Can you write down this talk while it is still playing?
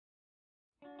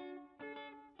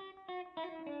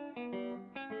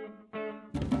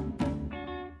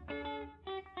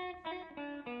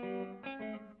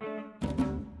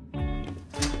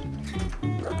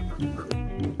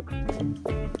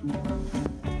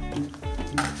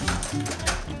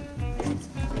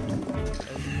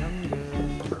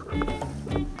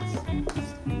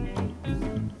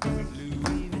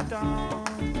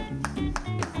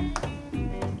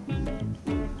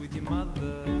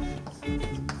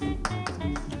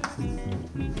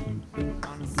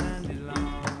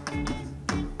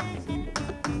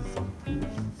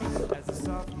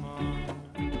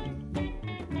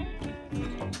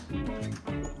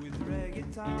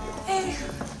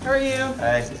you?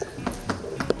 Hey.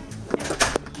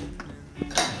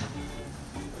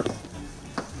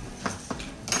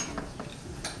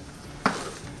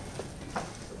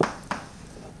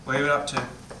 What are you up to?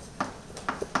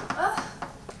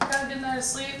 Got a good night of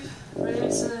sleep. Ready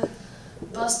to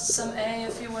bust some A,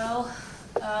 if you will.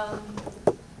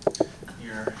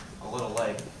 You're a little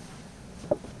late.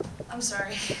 I'm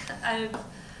sorry. I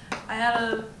had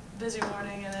a busy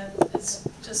morning and it's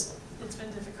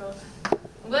been difficult.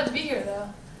 I'm glad to be here though.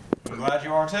 I'm glad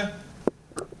you are too.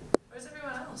 Where's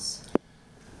everyone else?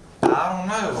 I don't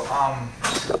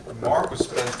know. Mark was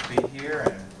supposed to be here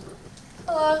and...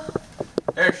 Hello.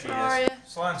 There she is. How are you?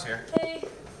 Sloane's here. Hey.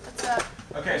 What's up?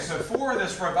 Okay, so for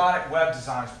this robotic web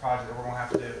designs project that we're going to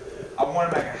have to do, I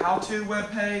want to make a how-to web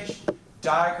page,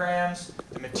 diagrams,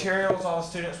 the materials all the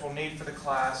students will need for the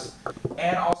class,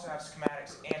 and also have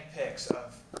schematics and pics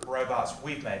of robots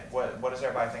we've made. What does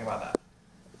everybody think about that?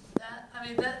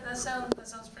 That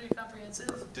sounds pretty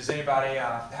comprehensive. Does anybody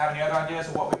have any other ideas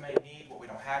of what we may need, what we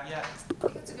don't have yet? I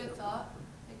think it's a good thought.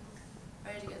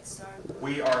 Ready to get started.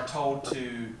 We are told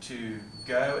to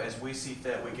go as we see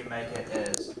fit. We can make it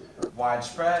as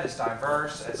widespread, as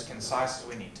diverse, as concise as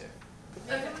we need to.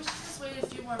 Maybe we should just wait a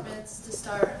few more minutes to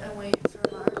start and wait for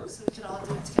Mark so we can all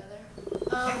do it together.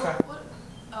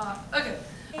 Okay.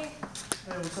 Hey. Hey,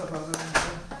 what's up? How's everything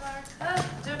going? Hi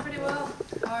Mark. Doing pretty well.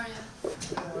 How are you?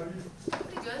 Hey, how are you?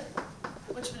 Pretty good.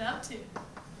 What you been up to?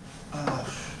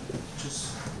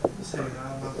 Just hanging out.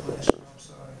 I'm not playing show. I'm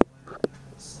sorry.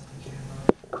 Something came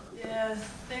up. Yeah,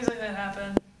 things like that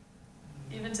happen.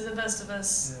 Even to the best of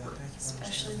us. Yeah, thank you.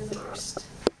 Especially to the worst.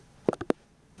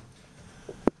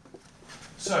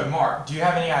 So, Mark, do you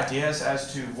have any ideas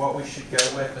as to what we should go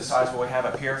with besides what we have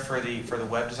up here for the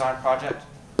web design project?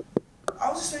 I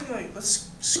was just thinking, like,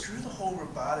 let's screw the whole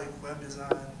robotic web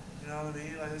design. You know what I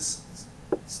mean? Like, it's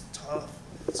tough.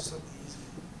 It's so easy.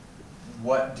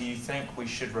 What do you think we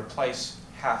should replace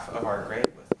half of our grade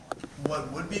with?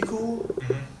 What would be cool?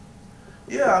 Mm-hmm.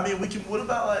 Yeah, I mean, we can. What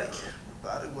about like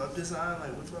robotic web design?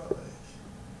 Like, what about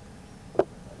like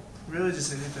really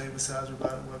just anything besides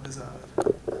robotic web design?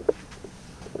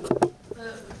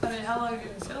 How long have you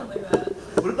been feeling like that?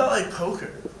 What about like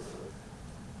poker?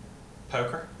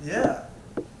 Poker? Yeah.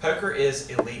 Poker is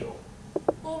illegal.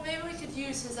 Well, maybe we could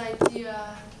use his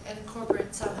idea and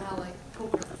incorporate somehow like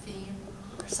poker theme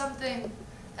or something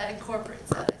that incorporates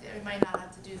that idea. We might not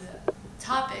have to do the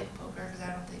topic poker because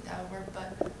I don't think that would work,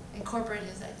 but incorporate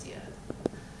his idea.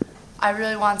 I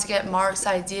really want to get Mark's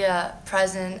idea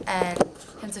present and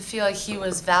him to feel like he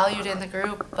was valued in the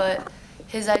group, but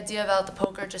his idea about the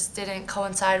poker just didn't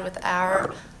coincide with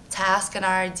our task and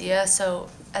our idea, so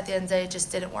at the end of the day, it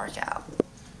just didn't work out.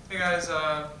 Hey guys,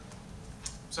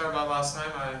 sorry about last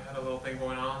time. I had a little thing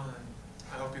going on, and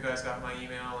I hope you guys got my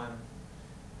email, and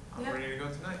I'm ready to go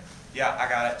tonight. Yeah, I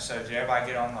got it. So did everybody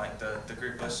get on like the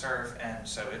group listserv? And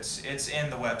so it's in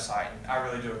the website. And I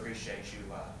really do appreciate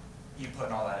you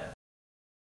putting all that in.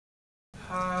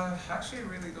 Actually,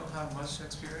 really don't have much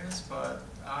experience, but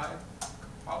I could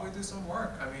probably do some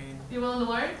work. I mean, You willing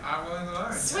to learn? I'm willing to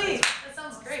learn. Sweet. That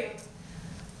sounds great.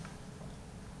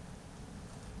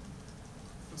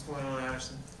 What's going on,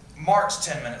 Ashton? Mark's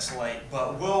 10 minutes late,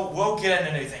 but we'll get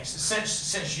into new things.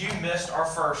 Since you missed our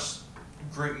first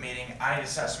group meeting, I need to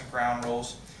set some ground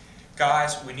rules.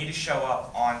 Guys, we need to show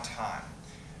up on time.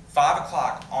 5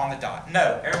 o'clock on the dot.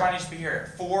 No, everybody needs to be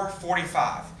here at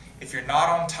 4:45. If you're not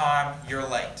on time, you're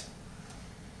late.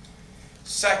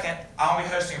 Second, I'll be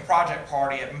hosting a project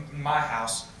party at my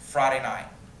house Friday night.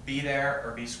 Be there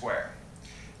or be square.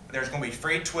 There's going to be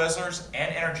free Twizzlers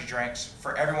and energy drinks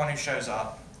for everyone who shows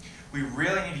up. We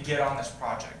really need to get on this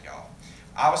project, y'all.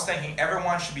 I was thinking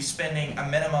everyone should be spending a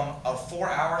minimum of 4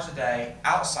 hours a day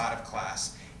outside of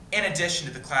class, in addition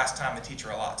to the class time the teacher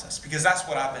allots us, because that's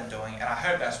what I've been doing, and I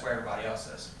hope that's where everybody else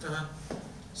is.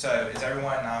 So is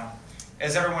everyone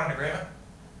in agreement?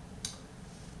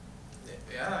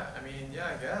 Yeah,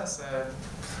 I guess.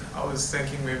 I was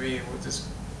thinking maybe we'll just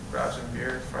grab some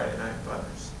beer Friday night, but...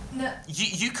 No.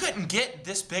 You couldn't get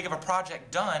this big of a project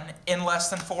done in less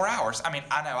than 4 hours. I mean,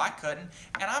 I know I couldn't,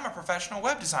 and I'm a professional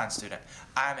web design student.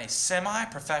 I'm a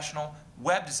semi-professional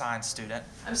web design student.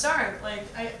 I'm sorry, like,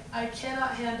 I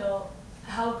cannot handle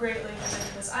how greatly you're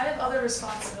making this. I have other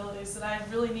responsibilities that I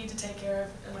really need to take care of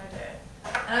in my day,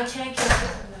 and I can't get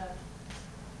away from them.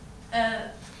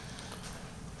 And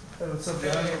Hey, what's up,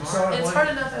 guys? Hey, I'm Mark. sorry. it's I'm hard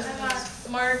late. enough as it is.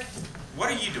 Mark, What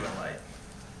are you doing late?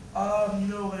 You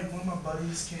know, like one of my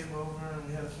buddies came over and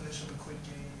we had to finish up a quick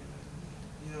game.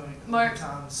 And, you know, Mark. every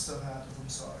time stuff happens, I'm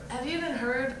sorry. have you even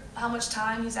heard how much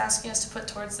time he's asking us to put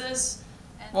towards this?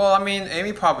 Well, I mean,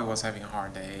 Amy probably was having a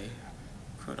hard day.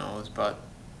 who knows? But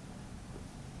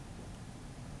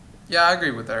yeah, I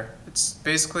agree with her. It's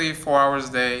basically 4 hours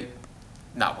a day,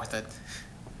 not worth it.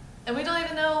 And we don't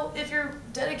even know if you're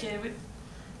dedicated.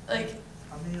 Like,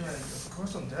 I mean, like, of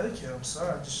course I'm dedicated. I'm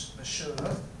sorry. I showed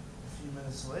up a few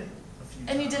minutes late.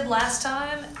 and you did last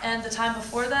time and the time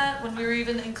before that when we were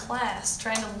even in class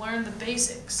trying to learn the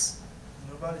basics.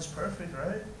 Nobody's perfect,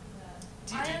 right?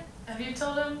 Have you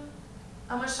told him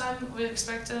how much time we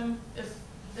expect him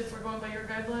if we're going by your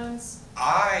guidelines?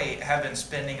 I have been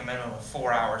spending a minimum of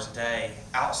 4 hours a day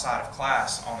outside of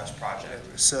class on this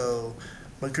project. So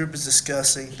my group is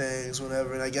discussing things,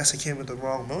 whatever, and I guess I came at the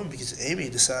wrong moment because Amy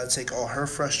decided to take all her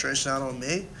frustration out on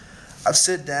me. I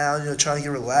sit down, trying to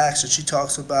get relaxed, and she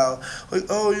talks about, like,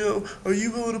 oh, are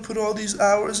you willing to put all these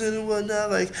hours in and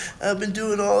whatnot? Like, I've been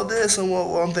doing all this, and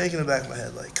well, I'm thinking in the back of my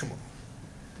head, like, come on.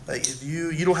 Like, if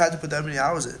you don't have to put that many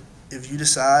hours in. If you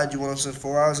decide you want to spend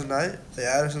 4 hours a night, like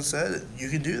Addison said, you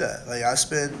can do that. Like, I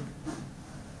spend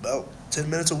about 10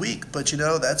 minutes a week, but,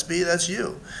 that's me, that's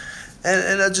you.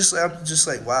 And I'm just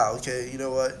like, wow, okay, you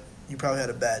know what? You probably had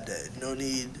a bad day. No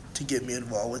need to get me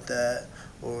involved with that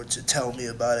or to tell me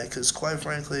about it, because quite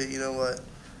frankly, you know what?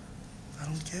 I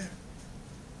don't care.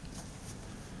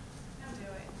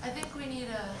 I think we need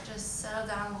to just settle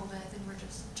down a little bit. I think we're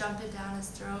just jumping down his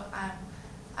throat.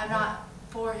 I'm not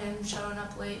for him showing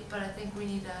up late, but I think we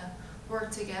need to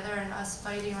work together, and us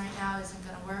fighting right now isn't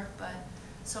going to work. But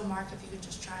so Mark, if you could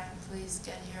just try and please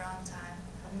get here on time,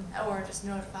 or just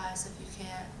notify us if you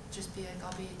can't. Just be like,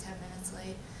 I'll be 10 minutes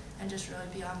late, and just really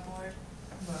be on board.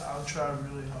 I'll try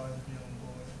really hard to be on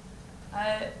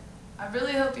board. I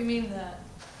really hope you mean that.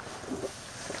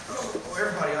 Well,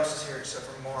 everybody else is here except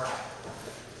for Mark.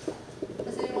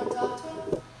 Does anyone talk to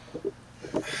him?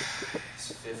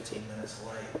 It's 15 minutes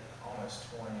late, almost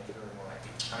 20 if you really want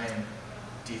to. I mean,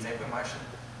 do you think we might should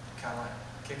kind of like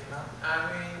kick him out?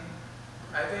 I mean,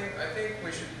 I think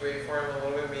we should wait for him a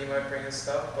little bit. Me might bring his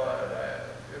stuff, but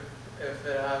if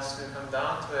it has to come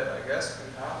down to it, I guess we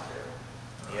have to.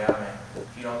 Yeah, I mean,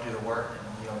 if you don't do the work, then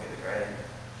you don't get the grade.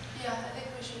 Yeah, I think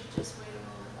we should just wait a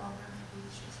little bit longer. Maybe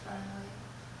he's just running late.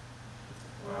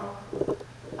 Well,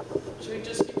 should we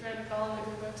just keep trying to call him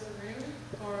to go back to the room,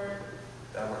 or?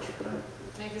 That works for me.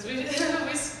 Because we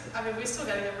still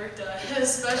gotta get work done,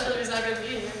 especially if he's not gonna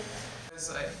be here.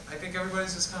 I think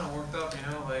everybody's just kind of worked up,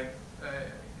 like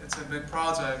it's a big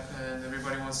project and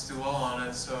everybody wants to do well on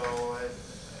it. So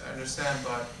I understand,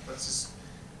 but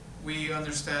we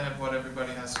understand what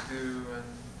everybody has to do, and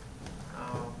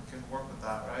we can work with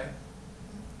that, right?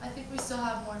 I think we still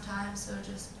have more time, so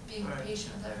just being Right.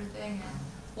 patient with everything, and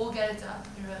we'll get it done.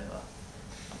 We really will.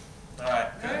 All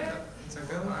right, good. Alright. It's a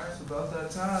good one. It's about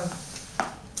that time.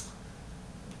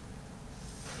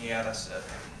 Yeah, that's it.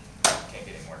 Can't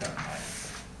get any more done tonight.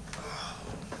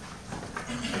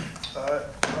 Alright,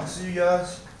 I'll see you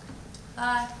guys.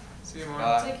 Bye. See you, Mark.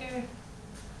 Bye. Take care.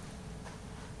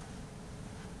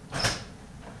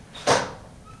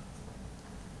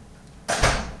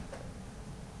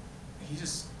 He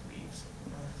just leaves.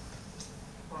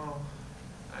 Well,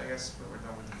 I guess we were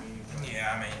done with the meeting. but-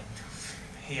 Yeah, I mean, if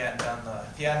he hadn't done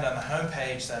the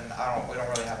homepage, then we don't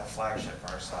really have a flagship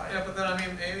for our site. Yeah, but then I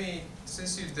mean, maybe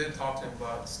since you did talk to him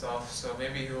about stuff, so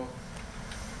maybe he'll.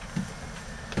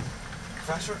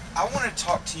 Professor, I want to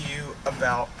talk to you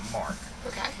about Mark.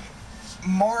 Okay.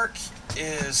 Mark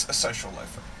is a social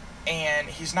loafer, and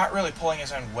he's not really pulling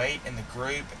his own weight in the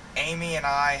group. Amy and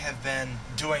I have been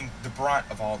doing the brunt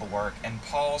of all the work, and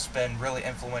Paul's been really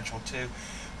influential too.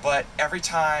 But every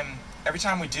time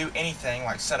we do anything,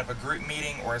 like set up a group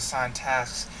meeting or assign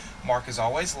tasks, Mark is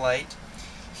always late.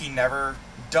 He never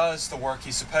does the work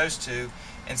he's supposed to,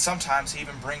 and sometimes he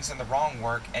even brings in the wrong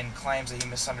work and claims that he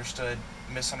misunderstood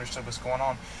what's going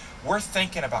on. We're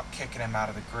thinking about kicking him out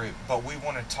of the group, but we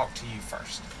want to talk to you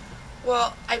first.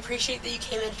 Well, I appreciate that you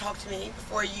came in to talk to me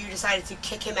before you decided to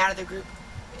kick him out of the group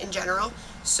in general.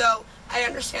 So I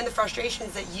understand the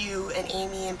frustrations that you and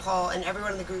Amy and Paul and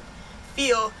everyone in the group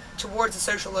feel towards the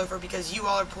social loafer, because you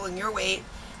all are pulling your weight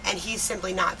and he's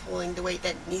simply not pulling the weight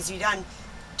that needs to be done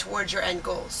towards your end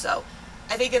goals. So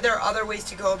I think that there are other ways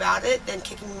to go about it than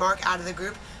kicking Mark out of the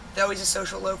group. Though he's a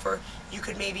social loafer, you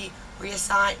could maybe do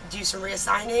some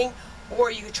reassigning,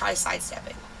 or you could try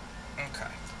sidestepping.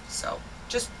 Okay. So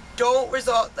just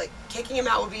kicking him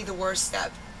out would be the worst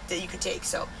step that you could take.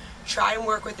 So try and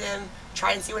work with him,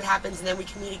 try and see what happens, and then we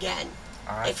can meet again.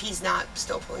 All right. If he's not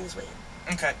still pulling his weight.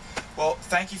 Okay. Well,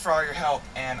 thank you for all your help,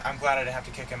 and I'm glad I didn't have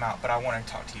to kick him out, but I wanted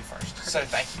to talk to you first. So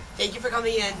thank you. Thank you for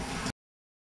coming in.